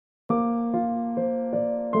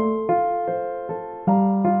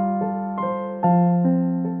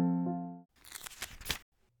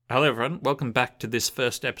Hello everyone, welcome back to this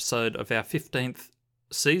first episode of our 15th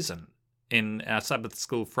season in our Sabbath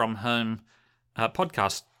School from Home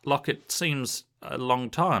podcast. Like, it seems a long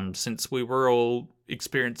time since we were all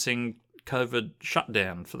experiencing COVID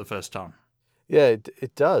shutdown for the first time. Yeah,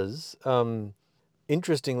 it does.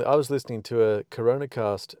 Interestingly, I was listening to a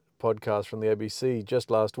CoronaCast podcast from the ABC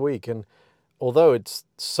just last week, and although it's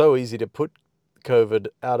so easy to put COVID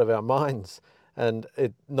out of our minds and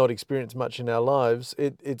it not experience much in our lives,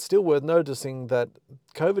 it's still worth noticing that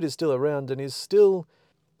COVID is still around and is still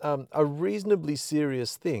a reasonably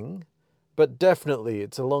serious thing. But definitely,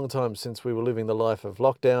 it's a long time since we were living the life of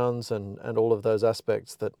lockdowns and all of those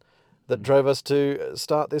aspects that drove us to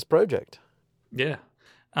start this project. Yeah.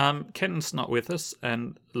 Ken's not with us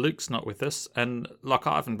and Luke's not with us, and like,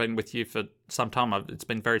 I haven't been with you for some time. It's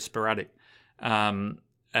been very sporadic. And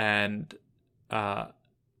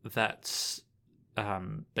that's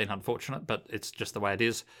been unfortunate, but it's just the way it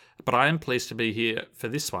is. But I am pleased to be here for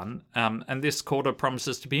this one, and this quarter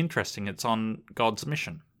promises to be interesting. It's on God's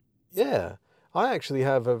mission. Yeah, I actually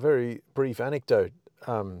have a very brief anecdote,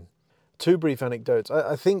 two brief anecdotes.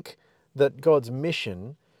 I think that God's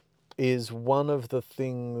mission is one of the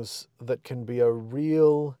things that can be a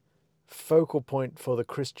real focal point for the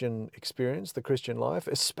Christian experience, the Christian life,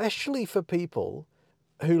 especially for people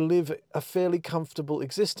who live a fairly comfortable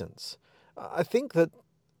existence. I think that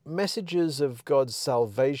messages of God's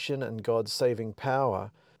salvation and God's saving power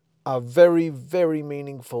are very, very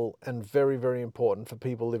meaningful and very, very important for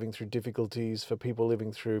people living through difficulties, for people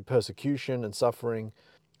living through persecution and suffering.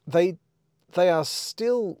 They are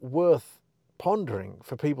still worth pondering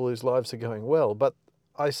for people whose lives are going well, but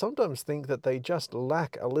I sometimes think that they just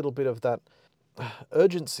lack a little bit of that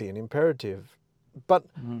urgency and imperative. But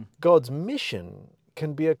God's mission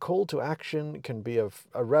can be a call to action, can be a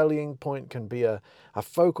rallying point, can be a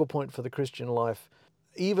focal point for the Christian life,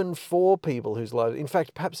 even for people whose lives, in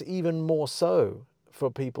fact, perhaps even more so for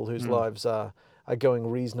people whose lives are going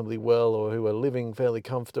reasonably well, or who are living fairly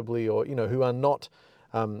comfortably, or, who are not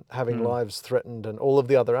having lives threatened, and all of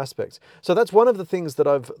the other aspects. So that's one of the things that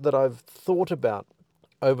I've thought about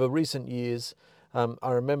over recent years.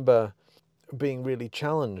 I remember being really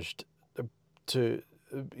challenged to,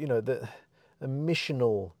 the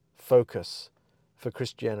missional focus for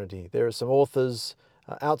Christianity. There are some authors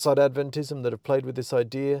outside Adventism that have played with this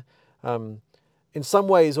idea, in some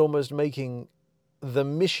ways almost making the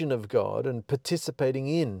mission of God and participating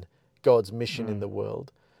in God's mission in the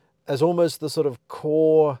world as almost the sort of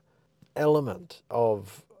core element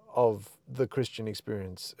of the Christian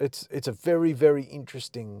experience. It's a very, very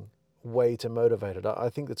interesting way to motivate it.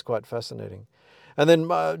 I think that's quite fascinating. And then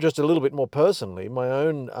just a little bit more personally, my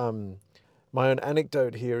own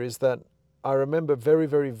anecdote here is that I remember very,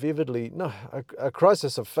 very vividly, a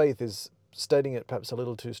crisis of faith is stating it perhaps a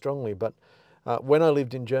little too strongly, but when I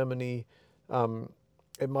lived in Germany,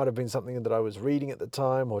 it might have been something that I was reading at the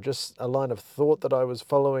time, or just a line of thought that I was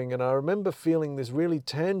following, and I remember feeling this really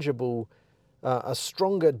tangible, a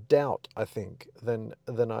stronger doubt, I think, than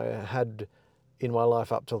I had in my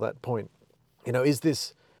life up till that point. Is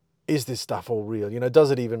this stuff all real?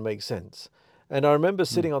 Does it even make sense? And I remember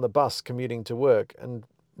sitting on the bus commuting to work, and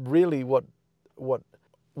really what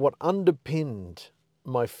underpinned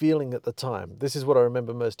my feeling at the time, this is what I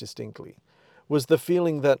remember most distinctly, was the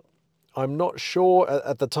feeling that I'm not sure,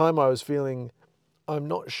 at the time I was feeling, I'm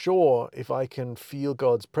not sure if I can feel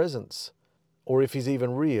God's presence or if he's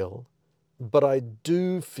even real, but I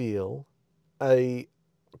do feel a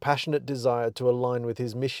passionate desire to align with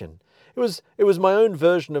his mission. It was my own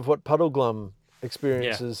version of what Puddleglum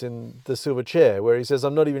experiences in The Silver Chair, where he says,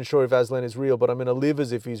 I'm not even sure if Aslan is real, but I'm going to live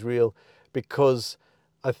as if he's real because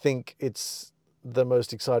I think it's the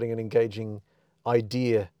most exciting and engaging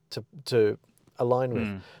idea to align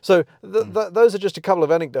with. So those are just a couple of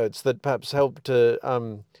anecdotes that perhaps help to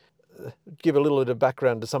give a little bit of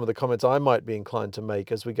background to some of the comments I might be inclined to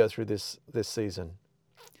make as we go through this season.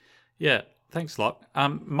 Yeah, thanks a lot.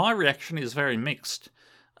 My reaction is very mixed,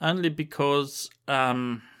 only because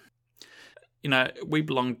we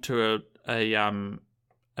belong to a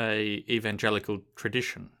evangelical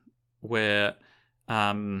tradition where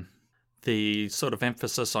the sort of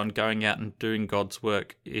emphasis on going out and doing God's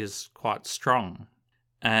work is quite strong,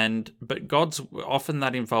 but God's often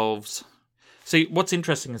that involves. See, what's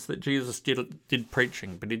interesting is that Jesus did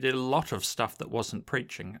preaching, but he did a lot of stuff that wasn't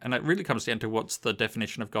preaching, and it really comes down to what's the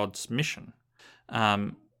definition of God's mission.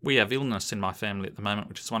 We have illness in my family at the moment,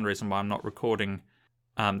 which is one reason why I'm not recording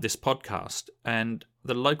this podcast, and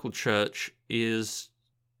the local church is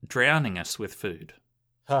drowning us with food.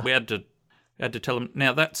 We had to tell them.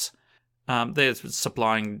 Now that's they're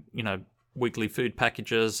supplying weekly food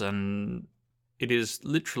packages, and it is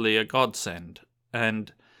literally a godsend.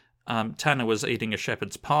 And Tanner was eating a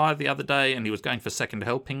shepherd's pie the other day, and he was going for second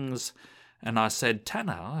helpings. And I said,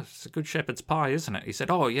 Tanner, it's a good shepherd's pie, isn't it? He said,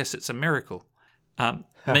 oh, yes, it's a miracle,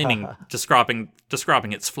 meaning describing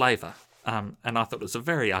its flavour. And I thought it was a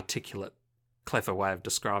very articulate, clever way of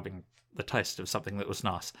describing the taste of something that was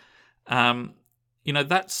nice.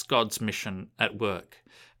 That's God's mission at work.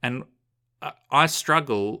 And I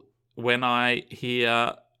struggle when I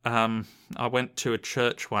hear... I went to a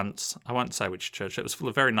church once. I won't say which church. It was full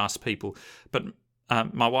of very nice people. But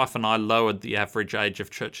my wife and I lowered the average age of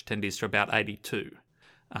church attendees to about 82.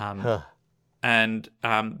 And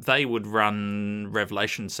they would run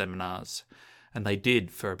Revelation seminars. And they did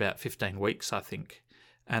for about 15 weeks, I think.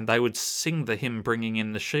 And they would sing the hymn, Bringing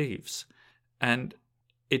in the Sheaves. And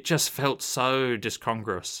it just felt so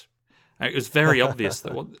discongruous. It was very obvious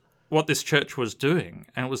that what this church was doing,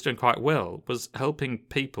 and it was doing quite well, was helping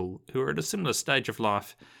people who are at a similar stage of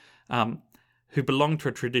life, who belonged to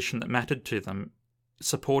a tradition that mattered to them,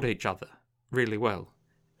 support each other really well.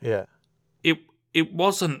 Yeah. It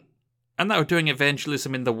wasn't, and they were doing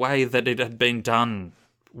evangelism in the way that it had been done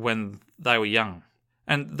when they were young,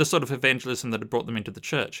 and the sort of evangelism that had brought them into the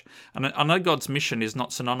church. And I know God's mission is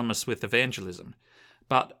not synonymous with evangelism,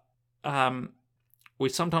 but we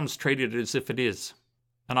sometimes treat it as if it is.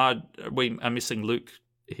 And we are missing Luke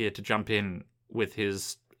here to jump in with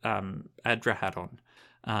his ADRA hat on,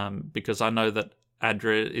 because I know that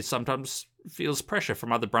ADRA sometimes feels pressure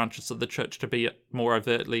from other branches of the church to be more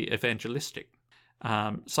overtly evangelistic.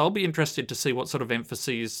 So I'll be interested to see what sort of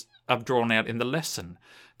emphases I've drawn out in the lesson,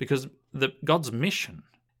 because God's mission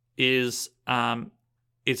is a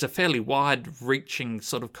fairly wide-reaching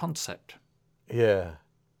sort of concept. Yeah.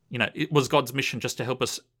 It was God's mission just to help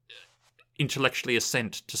us intellectually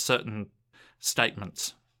assent to certain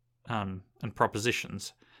statements and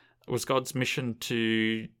propositions. It was God's mission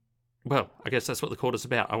to, well, I guess that's what the court is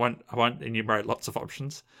about. I won't enumerate lots of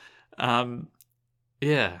options. What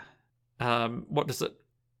does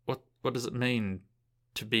it mean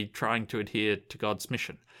to be trying to adhere to God's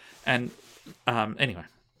mission? And anyway,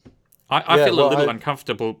 I feel a little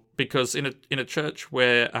uncomfortable because in a church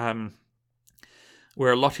where a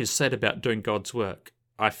lot is said about doing God's work,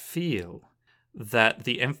 I feel that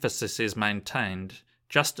the emphasis is maintained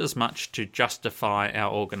just as much to justify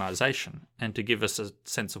our organisation and to give us a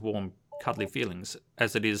sense of warm, cuddly feelings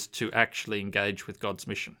as it is to actually engage with God's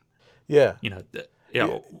mission. Yeah.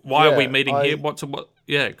 Why are we meeting here?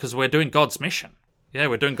 Yeah, because we're doing God's mission. Yeah,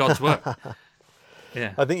 we're doing God's work.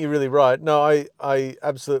 Yeah. I think you're really right. No, I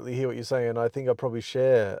absolutely hear what you're saying. I think I probably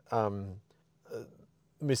share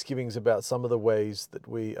misgivings about some of the ways that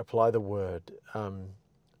we apply the word.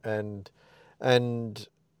 And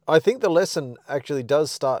I think the lesson actually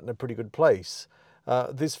does start in a pretty good place.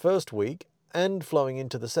 This first week and flowing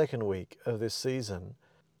into the second week of this season,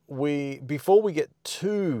 before we get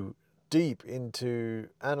too deep into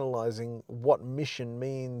analysing what mission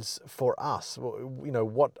means for us,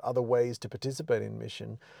 what other ways to participate in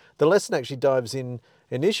mission, the lesson actually dives in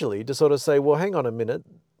initially to sort of say, well, hang on a minute,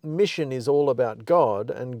 mission is all about God,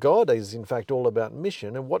 and God is in fact all about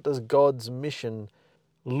mission, and what does God's mission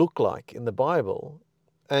look like in the Bible?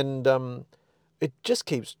 And it just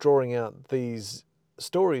keeps drawing out these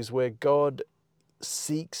stories where God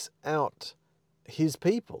seeks out his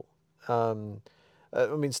people.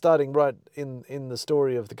 Starting right in the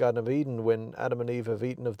story of the Garden of Eden, when Adam and Eve have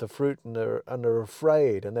eaten of the fruit and are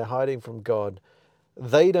afraid and they're hiding from God,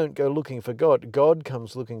 they don't go looking for God. God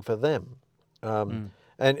comes looking for them. And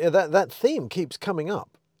that theme keeps coming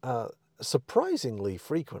up surprisingly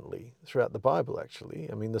frequently throughout the Bible, actually.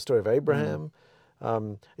 I mean, the story of Abraham,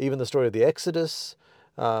 even the story of the Exodus,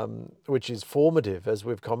 which is formative, as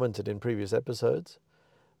we've commented in previous episodes.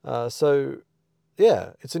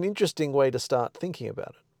 Yeah, it's an interesting way to start thinking about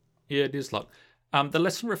it. Yeah, it is. The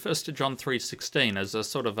lesson refers to John 3:16 as a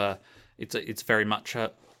sort of it's very much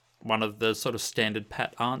one of the sort of standard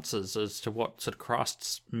pat answers as to what sort of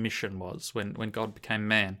Christ's mission was when God became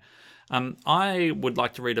man. I would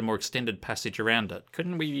like to read a more extended passage around it.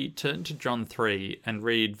 Couldn't we turn to John 3 and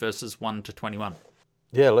read verses 1 to 21?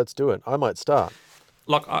 Yeah, let's do it. I might start.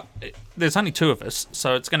 There's only two of us,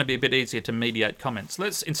 so it's going to be a bit easier to mediate comments.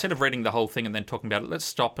 Let's, instead of reading the whole thing and then talking about it, let's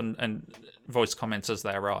stop and voice comments as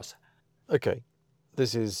they arise. Okay,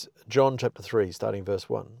 this is John chapter 3, starting verse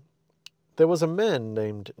 1. There was a man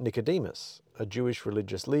named Nicodemus, a Jewish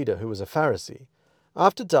religious leader who was a Pharisee.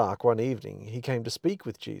 After dark one evening, he came to speak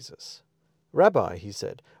with Jesus. Rabbi, he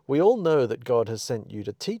said, we all know that God has sent you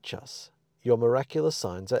to teach us. Your miraculous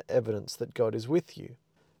signs are evidence that God is with you.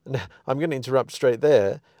 Now, I'm going to interrupt straight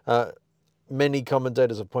there. many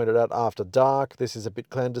commentators have pointed out, after dark. This is a bit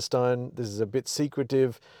clandestine. This is a bit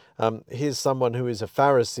secretive. Here's someone who is a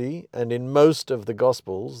Pharisee, and in most of the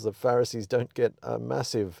Gospels, the Pharisees don't get a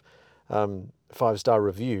massive 5-star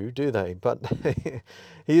review, do they? But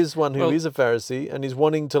here's one who Well, is a Pharisee and is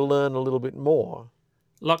wanting to learn a little bit more.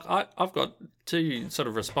 look, I've got two sort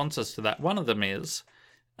of responses to that. One of them is,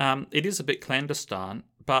 it is a bit clandestine,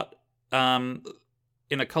 but in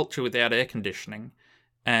a culture without air conditioning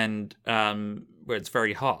and where it's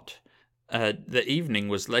very hot, the evening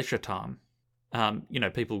was leisure time.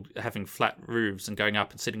 People having flat roofs and going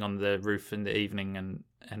up and sitting on the roof in the evening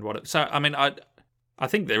and what. So, I mean, I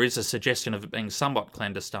think there is a suggestion of it being somewhat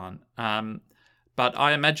clandestine, but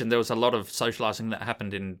I imagine there was a lot of socialising that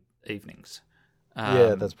happened in evenings.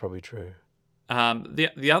 Yeah, that's probably true.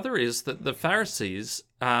 The other is that the Pharisees,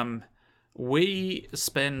 we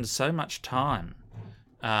spend so much time,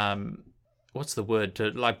 what's the word,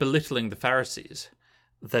 to like belittling the Pharisees,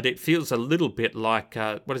 that it feels a little bit like,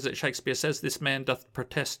 what is it Shakespeare says, this man doth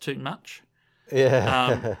protest too much?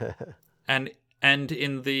 Yeah. And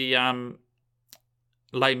in the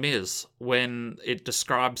Les Mis, when it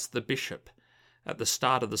describes the bishop at the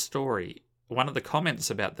start of the story, one of the comments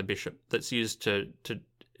about the bishop that's used to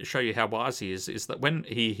show you how wise he is that when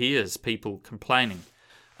he hears people complaining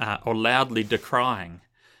or loudly decrying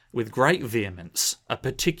with great vehemence a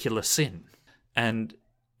particular sin, and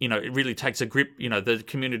it really takes a grip, the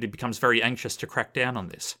community becomes very anxious to crack down on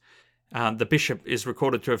this. The bishop is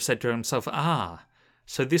recorded to have said to himself,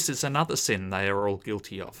 so this is another sin they are all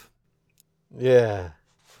guilty of. Yeah.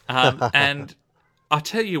 And I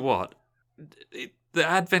tell you what, the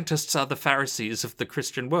Adventists are the Pharisees of the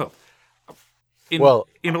Christian world. In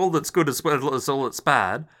all that's good as well as all that's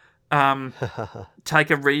bad, take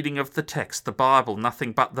a reading of the text, the Bible,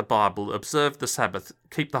 nothing but the Bible, observe the Sabbath,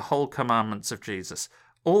 keep the whole commandments of Jesus.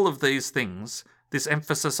 All of these things, this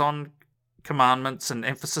emphasis on commandments and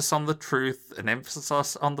emphasis on the truth and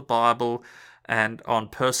emphasis on the Bible and on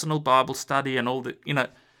personal Bible study and all the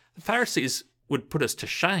Pharisees would put us to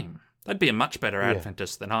shame. They'd be a much better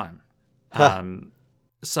Adventist than I am.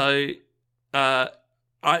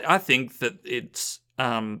 I think that it's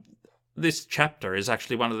this chapter is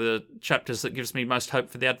actually one of the chapters that gives me most hope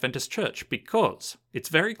for the Adventist Church, because it's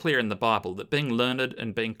very clear in the Bible that being learned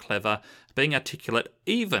and being clever, being articulate,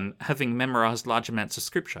 even having memorized large amounts of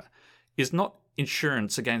Scripture, is not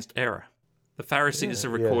insurance against error. The Pharisees are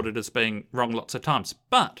recorded as being wrong lots of times.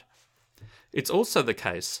 But it's also the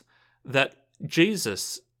case that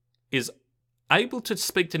Jesus is able to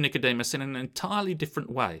speak to Nicodemus in an entirely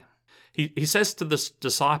different way. He says to the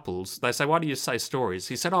disciples, they say, why do you say stories?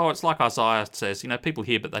 He said, it's like Isaiah says, people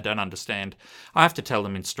hear but they don't understand. I have to tell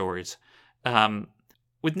them in stories.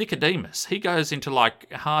 With Nicodemus, he goes into like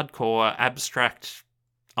hardcore abstract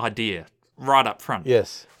idea right up front.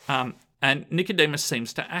 Yes. And Nicodemus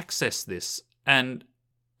seems to access this. And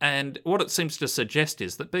what it seems to suggest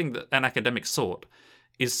is that being an academic sort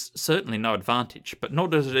is certainly no advantage, but nor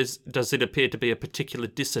does it appear to be a particular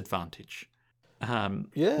disadvantage.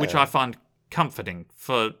 Which I find comforting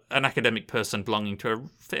for an academic person belonging to a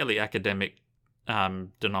fairly academic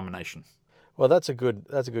denomination. Well, that's a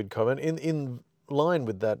good comment. In line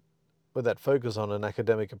with that focus on an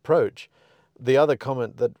academic approach, the other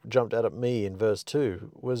comment that jumped out at me in verse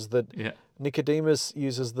 2 was that Nicodemus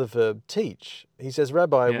uses the verb teach. He says,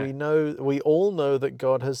 "Rabbi, we all know that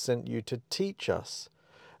God has sent you to teach us."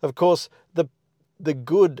 Of course, the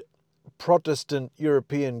good Protestant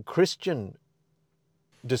European Christian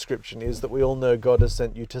description is that we all know God has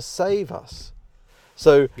sent you to save us.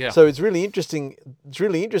 So it's really interesting. It's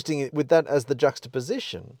really interesting with that as the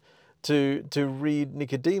juxtaposition to read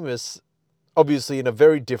Nicodemus, obviously in a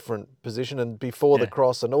very different position and before the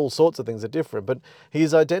cross, and all sorts of things are different. But he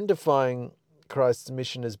is identifying Christ's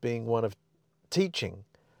mission as being one of teaching,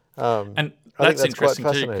 and that's interesting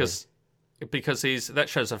too, because that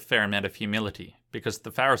shows a fair amount of humility, because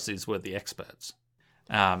the Pharisees were the experts.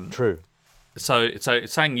 True. So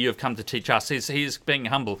saying you have come to teach us, he's being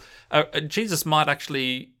humble. Jesus might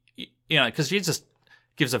actually, because Jesus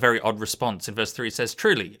gives a very odd response in verse 3. He says,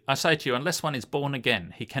 "Truly, I say to you, unless one is born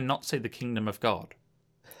again, he cannot see the kingdom of God."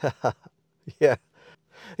 Yeah.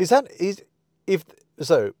 As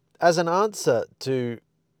an answer to,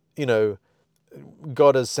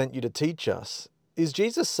 God has sent you to teach us, is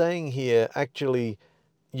Jesus saying here actually,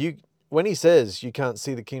 when he says you can't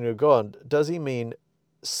see the kingdom of God, does he mean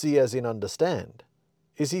see as in understand?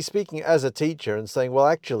 Is he speaking as a teacher and saying, well,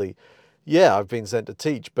 actually, I've been sent to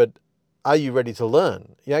teach, but are you ready to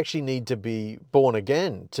learn? You actually need to be born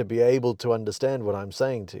again to be able to understand what I'm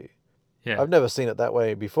saying to you. Yeah. I've never seen it that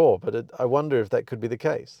way before, but I wonder if that could be the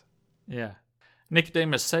case. Yeah.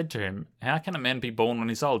 Nicodemus said to him, "How can a man be born when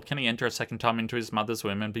he's old? Can he enter a second time into his mother's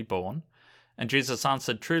womb and be born?" And Jesus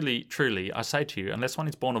answered, "Truly, truly, I say to you, unless one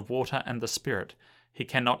is born of water and the Spirit, he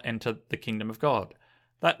cannot enter the kingdom of God.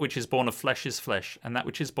 That which is born of flesh is flesh, and that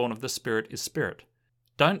which is born of the Spirit is spirit.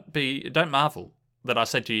 Don't marvel that I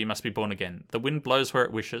said to you, you must be born again. The wind blows where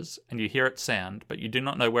it wishes, and you hear its sound, but you do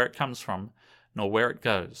not know where it comes from, nor where it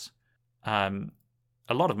goes."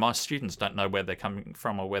 A lot of my students don't know where they're coming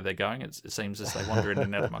from or where they're going. It seems as they wander in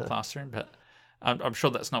and out of my classroom, but I'm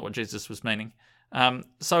sure that's not what Jesus was meaning.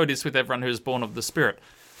 So it is with everyone who is born of the Spirit.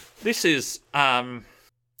 This is,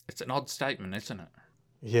 it's an odd statement, isn't it?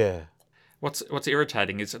 Yeah. What's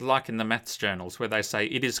irritating is like in the maths journals where they say,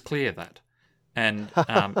 "It is clear that." And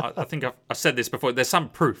I think I've said this before, there's some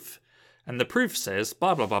proof. And the proof says,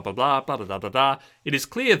 blah, blah, blah, blah, blah, blah, blah, blah, blah, blah. It is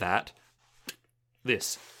clear that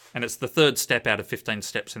this. And it's the third step out of 15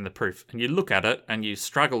 steps in the proof. And you look at it and you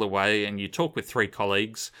struggle away and you talk with 3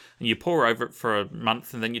 colleagues and you pore over it for a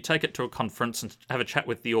month and then you take it to a conference and have a chat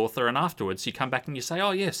with the author, and afterwards you come back and you say,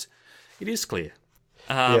 "Oh, yes, it is clear."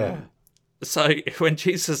 Yeah. So when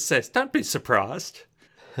Jesus says, don't be surprised.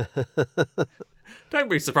 Don't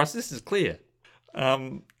be surprised, this is clear.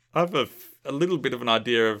 I have a little bit of an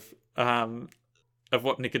idea of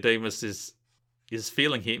what Nicodemus is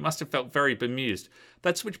feeling here. He must have felt very bemused.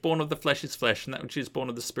 That's which born of the flesh is flesh, and that which is born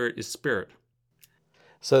of the Spirit is spirit.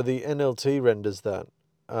 So the NLT renders that.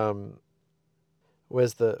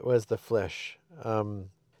 Where's the flesh?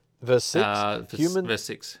 Verse 6. Verse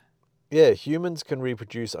 6. Yeah, humans can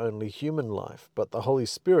reproduce only human life, but the Holy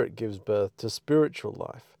Spirit gives birth to spiritual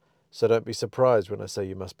life. So don't be surprised when I say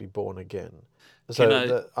you must be born again.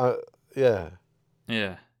 So, yeah.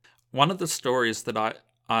 Yeah. One of the stories that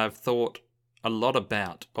I've thought a lot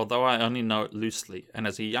about, although I only know it loosely, and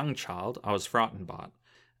as a young child I was frightened by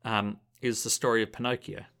it, is the story of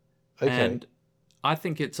Pinocchio. Okay. And I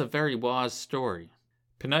think it's a very wise story.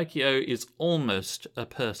 Pinocchio is almost a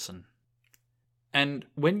person. And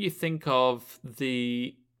when you think of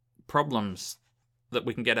the problems that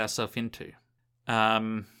we can get ourselves into,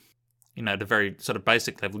 at a very sort of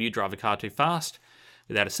basic level, you drive a car too fast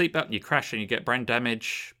without a seatbelt, you crash and you get brain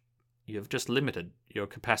damage, you've just limited your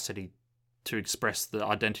capacity to express the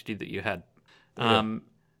identity that you had.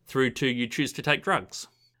 Through to you choose to take drugs.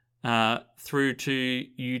 Through to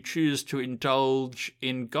you choose to indulge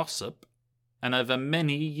in gossip. And over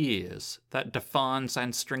many years, that defines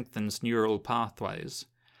and strengthens neural pathways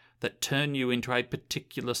that turn you into a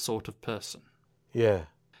particular sort of person. Yeah.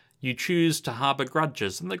 You choose to harbour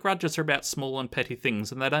grudges, and the grudges are about small and petty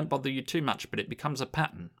things, and they don't bother you too much, but it becomes a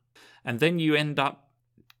pattern. And then you end up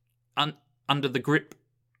under the grip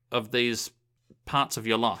of these parts of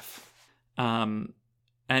your life, and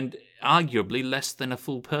arguably less than a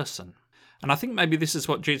full person. And I think maybe this is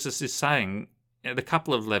what Jesus is saying at a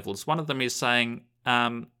couple of levels. One of them is saying,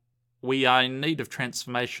 we are in need of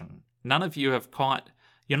transformation. None of you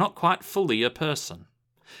you're not quite fully a person.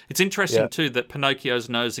 It's interesting too that Pinocchio's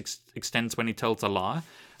nose extends when he tells a lie.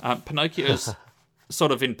 Pinocchio's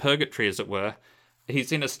sort of in purgatory, as it were.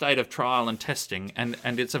 He's in a state of trial and testing, and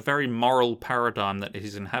it's a very moral paradigm that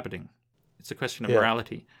he's inhabiting. It's a question of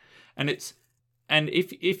morality. And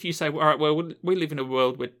if you say, all right, well, we live in a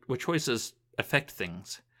world where choices affect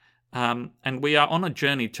things, and we are on a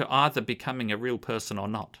journey to either becoming a real person or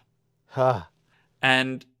not.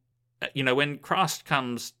 And, when Christ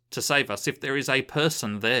comes to save us, if there is a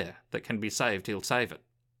person there that can be saved, he'll save it.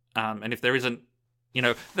 And if there isn't,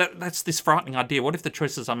 that's this frightening idea. What if the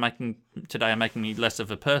choices I'm making today are making me less of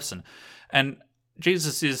a person? And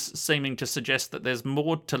Jesus is seeming to suggest that there's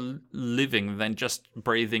more to living than just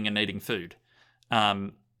breathing and eating food.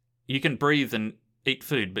 You can breathe and eat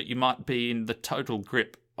food, but you might be in the total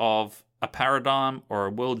grip of a paradigm or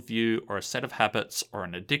a worldview or a set of habits or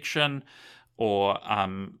an addiction or,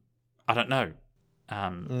 I don't know.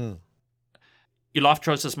 Your life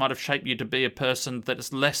choices might have shaped you to be a person that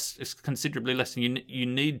is considerably less, and you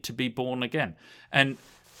need to be born again. And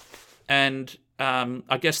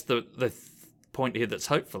I guess the point here that's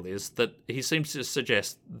hopeful is that he seems to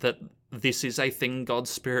suggest that this is a thing God's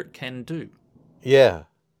Spirit can do. Yeah.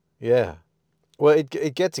 Well,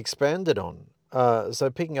 it gets expanded on. So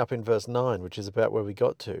picking up in verse 9, which is about where we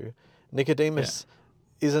got to, Nicodemus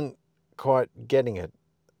isn't quite getting it,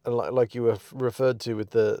 like you were referred to with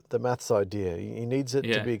the maths idea. He needs it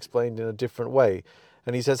to be explained in a different way.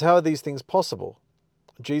 And he says, "How are these things possible?"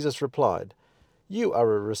 Jesus replied, "You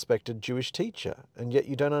are a respected Jewish teacher, and yet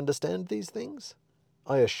you don't understand these things?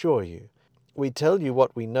 I assure you, we tell you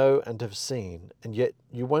what we know and have seen, and yet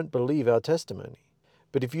you won't believe our testimony.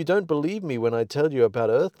 But if you don't believe me when I tell you about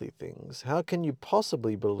earthly things, how can you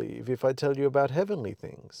possibly believe if I tell you about heavenly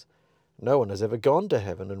things? No one has ever gone to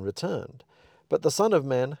heaven and returned, but the Son of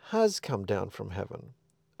Man has come down from heaven.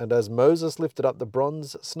 And as Moses lifted up the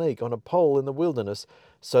bronze snake on a pole in the wilderness,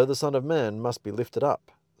 so the Son of Man must be lifted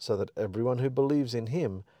up, so that everyone who believes in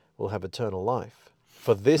him will have eternal life.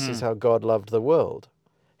 For this is how God loved the world.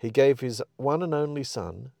 He gave his one and only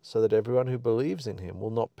Son, so that everyone who believes in him will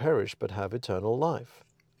not perish but have eternal life.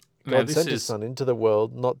 Now, God this sent his is Son into the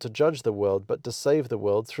world not to judge the world, but to save the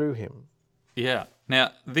world through him. yeah.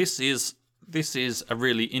 Now, this is a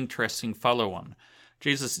really interesting follow-on.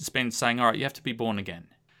 Jesus has been saying, "All right, you have to be born again,"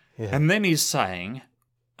 Yeah. and then he's saying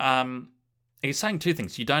two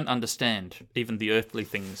things. You don't understand even the earthly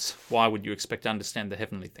things. Why would you expect to understand the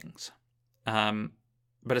heavenly things?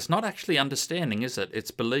 But it's not actually understanding, is it?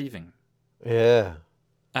 It's believing. Yeah.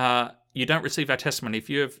 You don't receive our testimony. If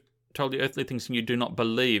you have told you earthly things and you do not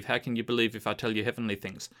believe, how can you believe if I tell you heavenly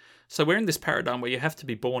things? So we're in this paradigm where you have to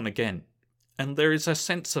be born again. And there is a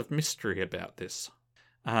sense of mystery about this.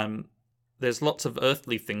 There's lots of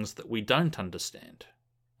earthly things that we don't understand.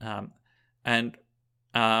 And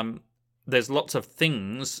there's lots of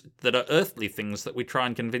things that are earthly things that we try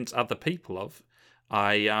and convince other people of.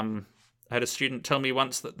 I had a student tell me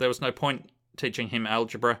once that there was no point teaching him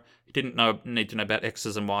algebra. He didn't need to know about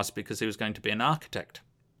X's and Y's because he was going to be an architect.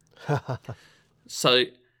 So,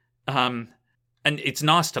 and it's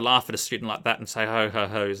nice to laugh at a student like that and say, ho, ho,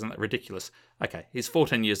 ho, isn't that ridiculous? Okay, he's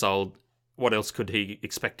 14 years old. What else could he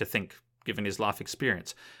expect to think, given his life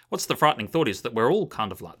experience? What's the frightening thought is that we're all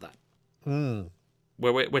kind of like that.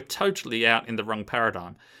 Where we're totally out in the wrong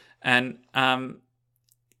paradigm. And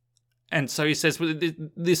so he says, well,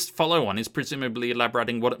 this follow-on is presumably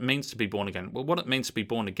elaborating what it means to be born again. Well, what it means to be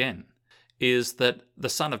born again is that the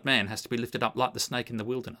Son of Man has to be lifted up like the snake in the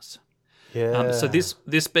wilderness. Yeah. So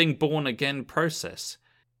this being born again process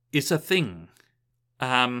is a thing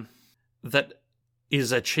that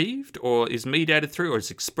is achieved or is mediated through or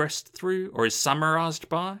is expressed through or is summarized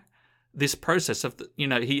by this process of,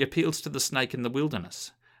 he appeals to the snake in the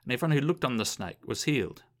wilderness. And everyone who looked on the snake was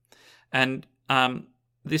healed. And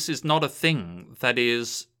this is not a thing that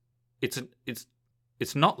is,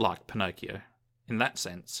 it's not like Pinocchio in that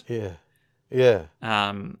sense. Yeah. Yeah.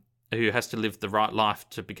 Who has to live the right life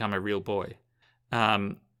to become a real boy.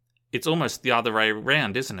 It's almost the other way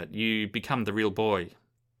around, isn't it? You become the real boy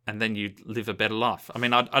and then you live a better life. I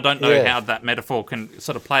mean, I don't know how that metaphor can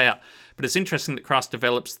sort of play out, but it's interesting that Christ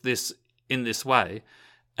develops this in this way.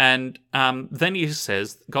 And then he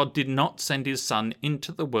says, God did not send his Son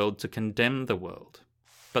into the world to condemn the world,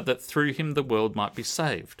 but that through him the world might be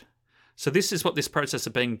saved. So this is what this process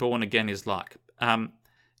of being born again is like.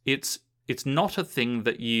 It's not a thing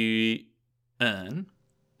that you earn.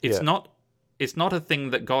 It's not a thing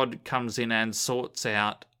that God comes in and sorts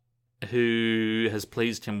out who has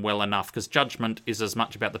pleased him well enough, because judgment is as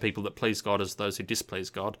much about the people that please God as those who displease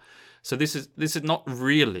God. So this is not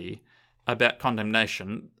really about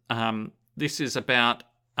condemnation. This is about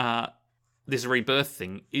this rebirth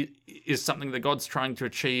thing. It is something that God's trying to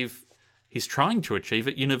achieve. He's trying to achieve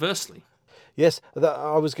it universally. Yes,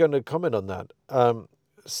 I was going to comment on that.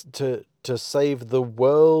 To save the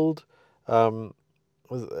world,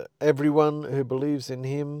 everyone who believes in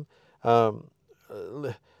him,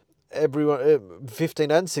 everyone,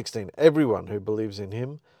 15 and 16, everyone who believes in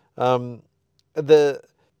him.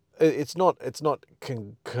 It's not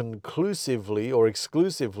conclusively or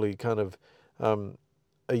exclusively kind of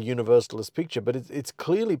a universalist picture, but it's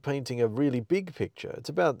clearly painting a really big picture. It's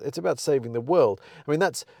about saving the world. I mean,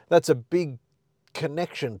 that's a big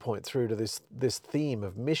connection point through to this theme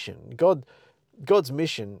of mission. God's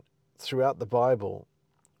mission throughout the Bible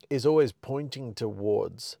is always pointing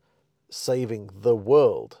towards saving the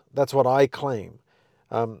world. That's what I claim.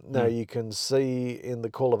 Now you can see in the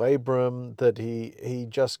call of Abram that he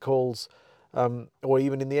just calls, or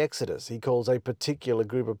even in the Exodus, he calls a particular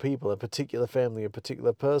group of people, a particular family, a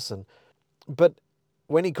particular person. But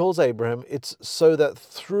when he calls Abraham, it's so that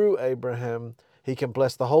through Abraham he can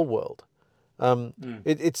bless the whole world.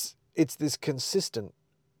 It's this consistent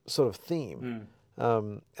sort of theme,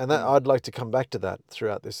 and that I'd like to come back to that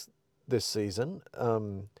throughout this season.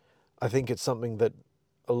 I think it's something that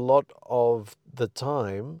a lot of the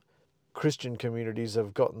time Christian communities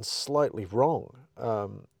have gotten slightly wrong,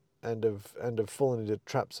 and have fallen into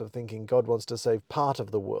traps of thinking God wants to save part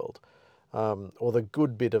of the world, or the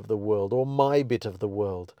good bit of the world, or my bit of the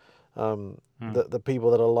world, the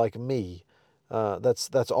people that are like me.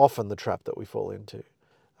 That's often the trap that we fall into.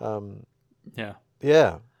 Yeah.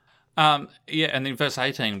 Yeah. And in verse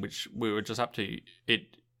 18, which we were just up to,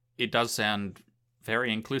 it does sound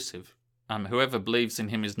very inclusive. Whoever believes in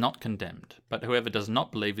him is not condemned, but whoever does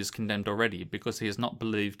not believe is condemned already, because he has not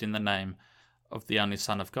believed in the name of the only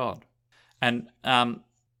Son of God. And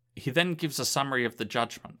he then gives a summary of the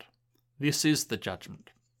judgment. This is the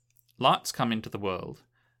judgment. Light's come into the world.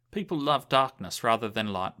 People love darkness rather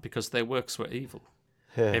than light because their works were evil.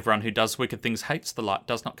 Yeah. Everyone who does wicked things hates the light,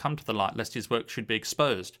 does not come to the light, lest his work should be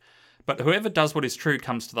exposed. But whoever does what is true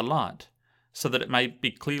comes to the light, so that it may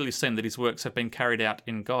be clearly seen that his works have been carried out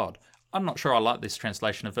in God. I'm not sure I like this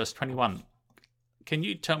translation of verse 21. Can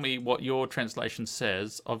you tell me what your translation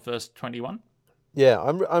says of verse 21? Yeah,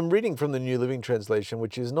 I'm reading from the New Living Translation,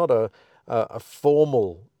 which is not a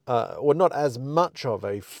formal, or not as much of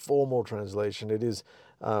a formal translation. It is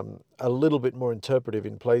a little bit more interpretive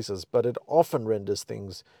in places, but it often renders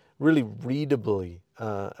things really readably,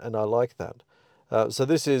 and I like that. So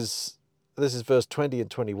this is verse 20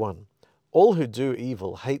 and 21. All who do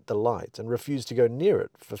evil hate the light and refuse to go near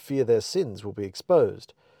it for fear their sins will be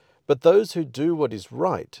exposed. But those who do what is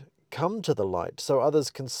right come to the light so others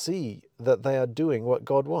can see that they are doing what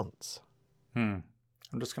God wants. I'm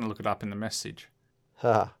just going to look it up in the Message.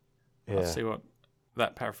 Yeah. I'll see what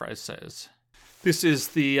that paraphrase says. This is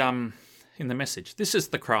the, in the Message, this is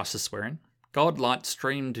the crisis we're in. God light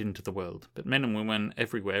streamed into the world, but men and women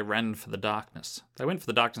everywhere ran for the darkness. They went for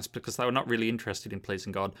the darkness because they were not really interested in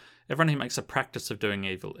pleasing God. Everyone who makes a practice of doing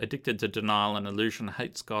evil, addicted to denial and illusion,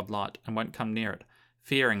 hates God light and won't come near it,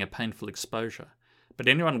 fearing a painful exposure. But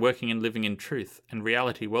anyone working and living in truth and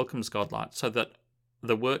reality welcomes God light so that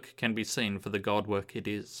the work can be seen for the God work it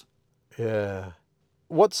is. Yeah.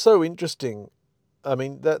 What's so interesting, I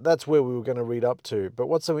mean, that's where we were going to read up to, but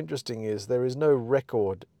what's so interesting is there is no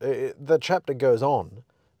record. The chapter goes on.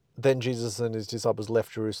 Then Jesus and his disciples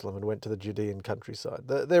left Jerusalem and went to the Judean countryside.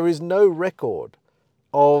 There is no record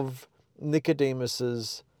of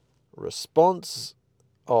Nicodemus's response,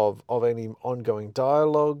 of any ongoing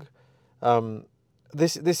dialogue.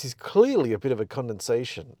 This is clearly a bit of a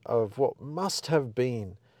condensation of what must have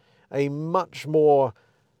been a much more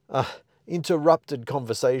interrupted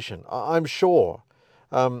conversation, I'm sure.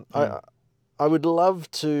 I would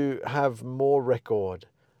love to have more record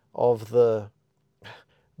of the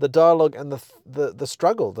dialogue and the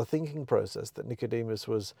struggle, the thinking process that Nicodemus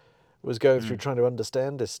was going through, trying to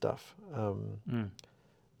understand this stuff.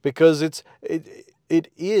 Because it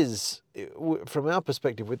is, from our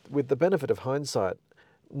perspective, with the benefit of hindsight,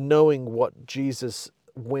 knowing what Jesus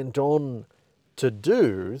went on to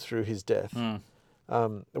do through his death,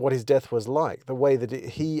 what his death was like, the way that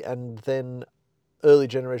he and then early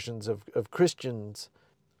generations of Christians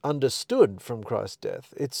understood from Christ's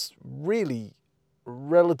death, it's really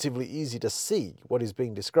relatively easy to see what is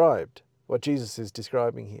being described, what Jesus is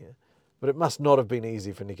describing here. But it must not have been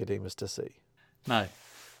easy for Nicodemus to see. No.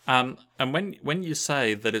 And when you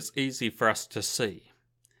say that it's easy for us to see,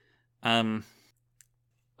 it's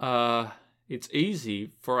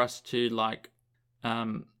easy for us to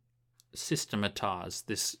systematize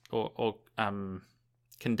this or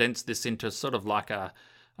condense this into sort of like a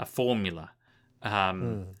formula.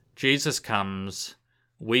 Jesus comes,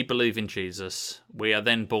 we believe in Jesus, we are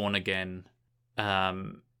then born again.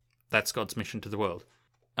 That's God's mission to the world,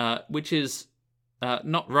 which is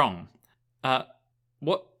not wrong.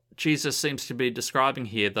 What Jesus seems to be describing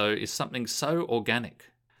here, though, is something so organic,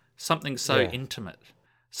 something so intimate,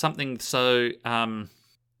 something so...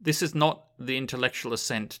 this is not the intellectual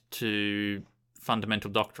assent to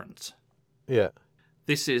fundamental doctrines. Yeah.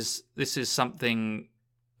 This is something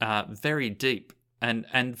very deep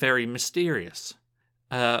and very mysterious.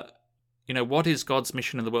 What is God's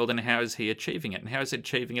mission in the world, and how is he achieving it? And how is he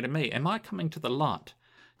achieving it in me? Am I coming to the light?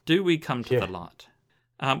 Do we come to the light?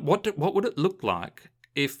 What would it look like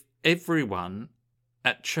if everyone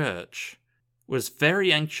at church was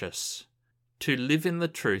very anxious to live in the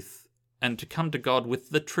truth and to come to God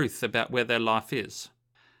with the truth about where their life is?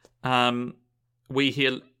 We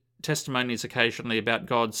hear testimonies occasionally about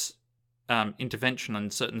God's intervention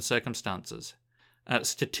in certain circumstances.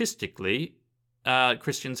 Statistically,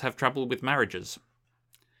 Christians have trouble with marriages.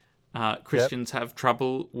 Christians have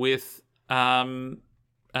trouble with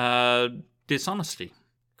dishonesty.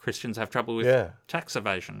 Christians have trouble with tax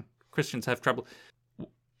evasion. Christians have trouble.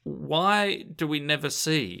 Why do we never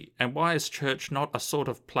see, and why is church not a sort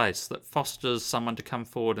of place that fosters someone to come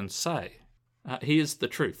forward and say, here's the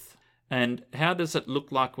truth? And how does it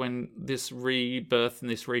look like when this rebirth and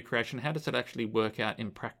this recreation, how does it actually work out in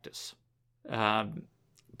practice?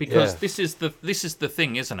 Because this is the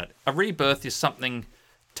thing, isn't it? A rebirth is something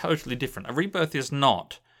totally different. A rebirth is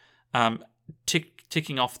not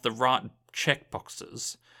ticking off the right check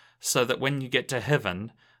boxes so that when you get to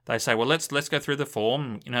heaven, They say, well, let's go through the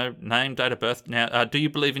form, name, date of birth. Now, do you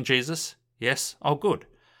believe in Jesus? Yes. Oh, good.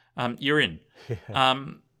 You're in.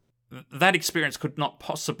 That experience could not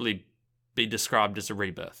possibly be described as a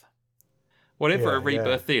rebirth. Whatever a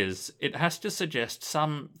rebirth is, it has to suggest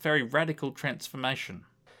some very radical transformation.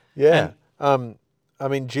 Yeah. I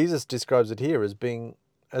mean, Jesus describes it here as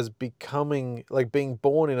becoming, like being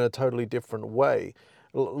born in a totally different way,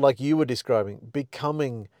 like you were describing,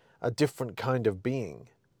 becoming a different kind of being.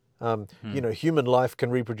 Human life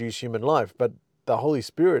can reproduce human life, but the Holy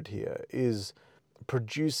Spirit here is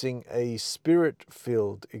producing a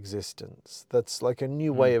spirit-filled existence that's like a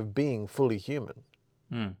new way of being fully human.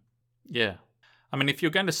 Yeah. I mean, if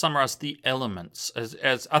you're going to summarize the elements,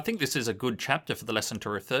 as I think this is a good chapter for the lesson to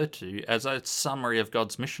refer to as a summary of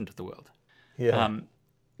God's mission to the world. Yeah.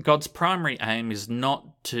 God's primary aim is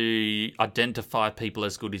not to identify people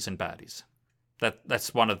as goodies and baddies.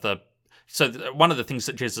 That's one of the things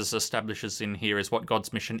that Jesus establishes in here is what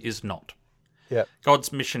God's mission is not. Yeah.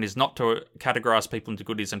 God's mission is not to categorize people into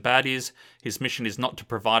goodies and baddies. His mission is not to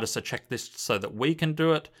provide us a checklist so that we can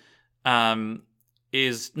do it.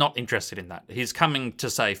 Is not interested in that. He's coming to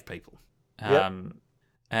save people.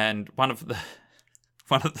 And one of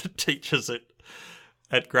the teachers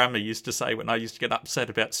at grammar used to say, when I used to get upset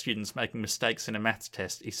about students making mistakes in a maths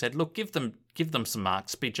test, he said, look, give them some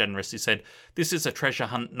marks, be generous. He said, this is a treasure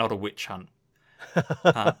hunt, not a witch hunt.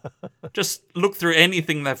 Just look through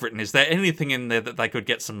anything they've written. Is there anything in there that they could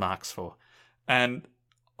get some marks for? And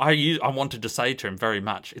I wanted to say to him very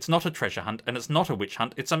much, it's not a treasure hunt and it's not a witch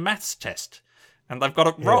hunt, it's a maths test. And they've got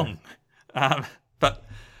it wrong. But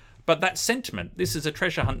that sentiment, this is a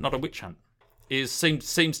treasure hunt, not a witch hunt,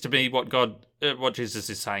 seems to be what Jesus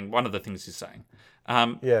is saying, one of the things he's saying. I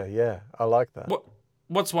like that.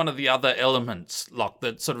 What's one of the other elements, Locke,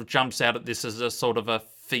 that sort of jumps out at this as a sort of a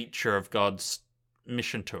feature of God's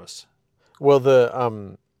mission to us? Well,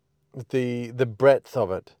 the breadth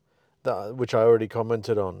of it, which I already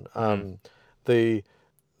commented on. The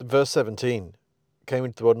verse 17, came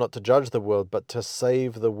into the world not to judge the world, but to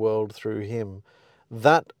save the world through him.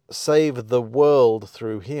 That save the world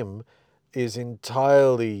through him is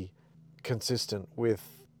entirely consistent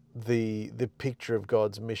with the picture of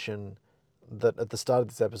God's mission that at the start of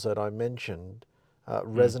this episode I mentioned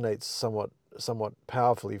resonates somewhat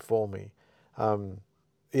powerfully for me. I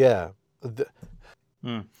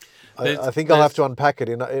think I'll have to unpack it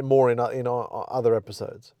in more in other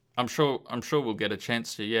episodes. I'm sure we'll get a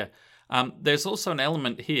chance to. Yeah. There's also an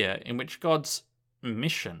element here in which God's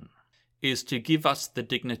mission is to give us the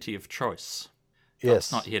dignity of choice. Yes.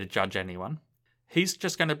 God's not here to judge anyone. He's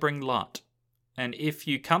just going to bring light. And if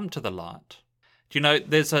you come to the light,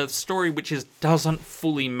 there's a story which doesn't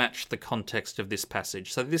fully match the context of this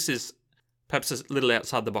passage. So this is perhaps a little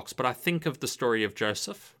outside the box, but I think of the story of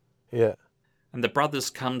Joseph. Yeah. And the brothers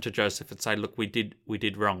come to Joseph and say, look, we did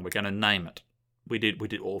wrong. We're going to name it. We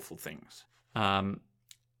did awful things.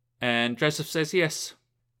 And Joseph says, yes,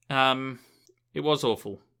 it was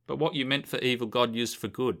awful, but what you meant for evil, God used for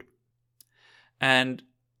good. And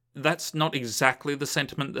that's not exactly the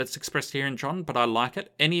sentiment that's expressed here in John, but I like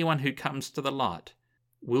it. Anyone who comes to the light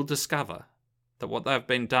will discover that what they've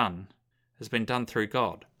been done has been done through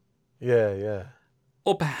God. Yeah.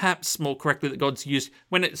 Or perhaps more correctly, that God's used,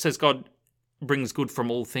 when it says God brings good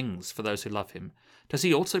from all things for those who love him, does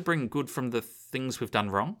he also bring good from the things we've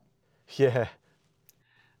done wrong? Yeah.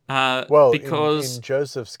 Because in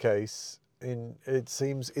Joseph's case, it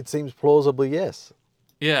seems plausibly yes.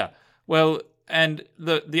 Yeah. Well, and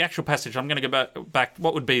the actual passage, I'm going to go back.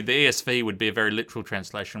 What would be the ESV would be a very literal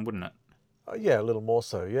translation, wouldn't it? Yeah, a little more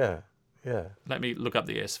so. Yeah. Let me look up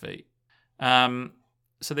the ESV.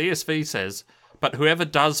 So the ESV says, "But whoever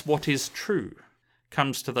does what is true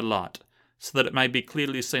comes to the light, so that it may be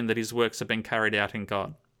clearly seen that his works have been carried out in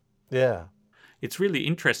God." Yeah. It's really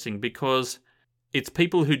interesting because it's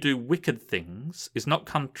people who do wicked things is not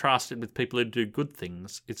contrasted with people who do good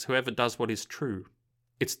things. It's whoever does what is true.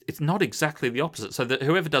 It's not exactly the opposite. So that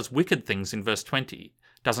whoever does wicked things in verse 20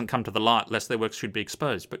 doesn't come to the light lest their works should be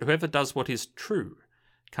exposed. But whoever does what is true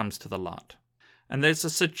comes to the light. And there's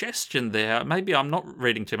a suggestion there, maybe I'm not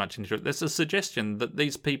reading too much into it, there's a suggestion that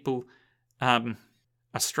these people are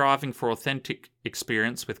striving for authentic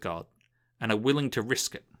experience with God and are willing to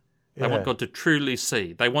risk it. They want God to truly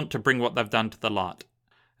see. They want to bring what they've done to the light.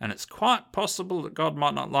 And it's quite possible that God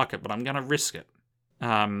might not like it, but I'm going to risk it.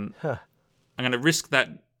 I'm going to risk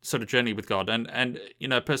that sort of journey with God. And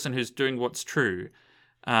a person who's doing what's true.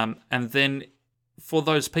 And then for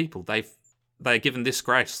those people, they're given this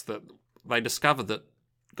grace that they discover that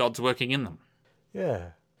God's working in them.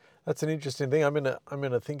 Yeah. That's an interesting thing. I'm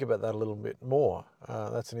gonna think about that a little bit more.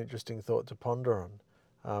 That's an interesting thought to ponder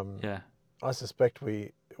on. Yeah. I suspect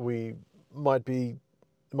we might be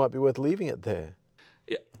worth leaving it there.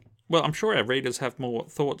 Yeah. Well, I'm sure our readers have more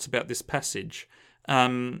thoughts about this passage.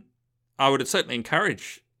 I would certainly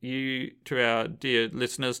encourage you, to our dear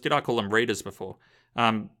listeners. Did I call them readers before?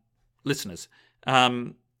 Listeners.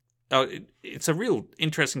 It's a real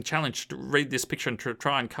interesting challenge to read this picture and to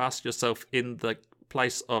try and cast yourself in the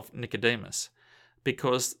place of Nicodemus,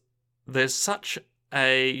 because there's such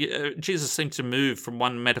a Jesus seems to move from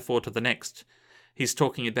one metaphor to the next. He's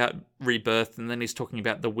talking about rebirth, and then he's talking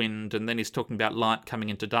about the wind, and then he's talking about light coming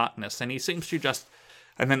into darkness, and he seems to just,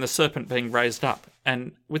 and then the serpent being raised up.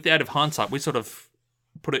 And with the aid of hindsight, we sort of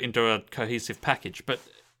put it into a cohesive package. But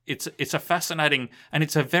it's a fascinating, and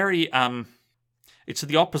it's a very it's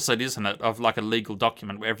the opposite, isn't it, of like a legal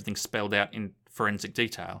document where everything's spelled out in forensic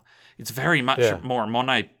detail. It's very much more a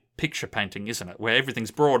Monet picture painting, isn't it, where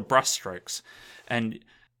everything's broad brushstrokes, and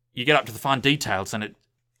you get up to the fine details, and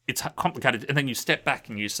it's complicated, and then you step back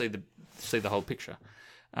and you see the whole picture.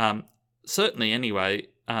 Certainly, anyway,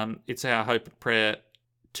 it's our hope and prayer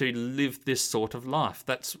to live this sort of life.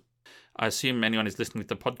 I assume anyone who's listening to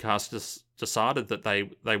the podcast has decided that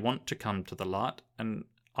they want to come to the light, and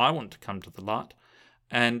I want to come to the light,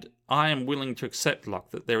 and I am willing to accept,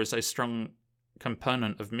 Locke, that there is a strong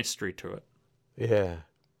component of mystery to it. Yeah.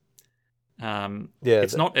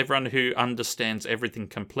 It's not everyone who understands everything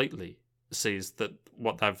completely sees that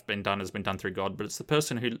what they've been done has been done through God, but it's the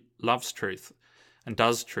person who loves truth and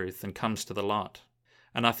does truth and comes to the light.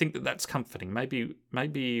 And I think that that's comforting.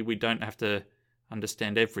 Maybe we don't have to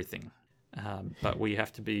understand everything, but we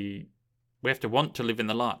have to want to live in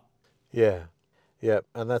the light. Yeah,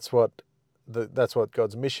 and that's what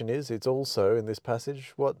God's mission is. It's also in this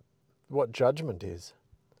passage what judgment is.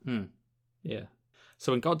 Yeah.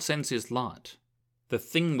 So when God sends his light, the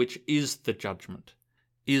thing which is the judgment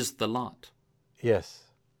is the light. Yes.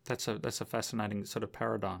 That's a fascinating sort of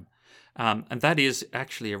paradigm. And that is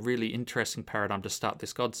actually a really interesting paradigm to start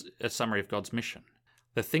a summary of God's mission.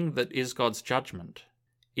 The thing that is God's judgment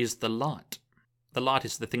is the light. The light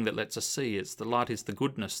is the thing that lets us see. The light is the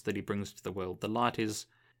goodness that he brings to the world. The light is,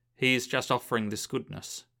 he is just offering this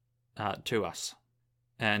goodness to us.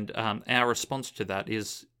 And our response to that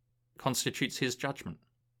constitutes his judgment.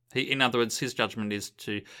 In other words, his judgment is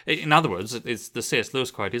it's the C.S.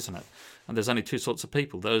 Lewis quote, isn't it? And there's only two sorts of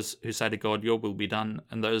people: those who say to God, "Your will be done,"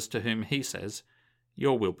 and those to whom he says,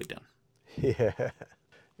 "Your will be done." Yeah,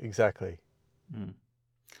 exactly.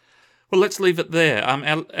 Well, let's leave it there.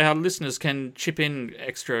 Our listeners can chip in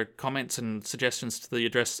extra comments and suggestions to the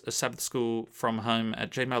address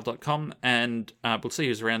sabbathschoolfromhome@gmail.com, and we'll see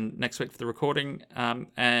who's around next week for the recording.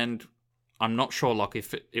 And I'm not sure, Locke,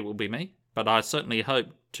 if it will be me, but I certainly hope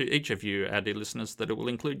to each of you, our dear listeners, that it will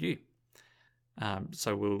include you.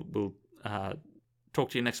 So we'll talk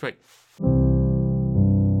to you next week.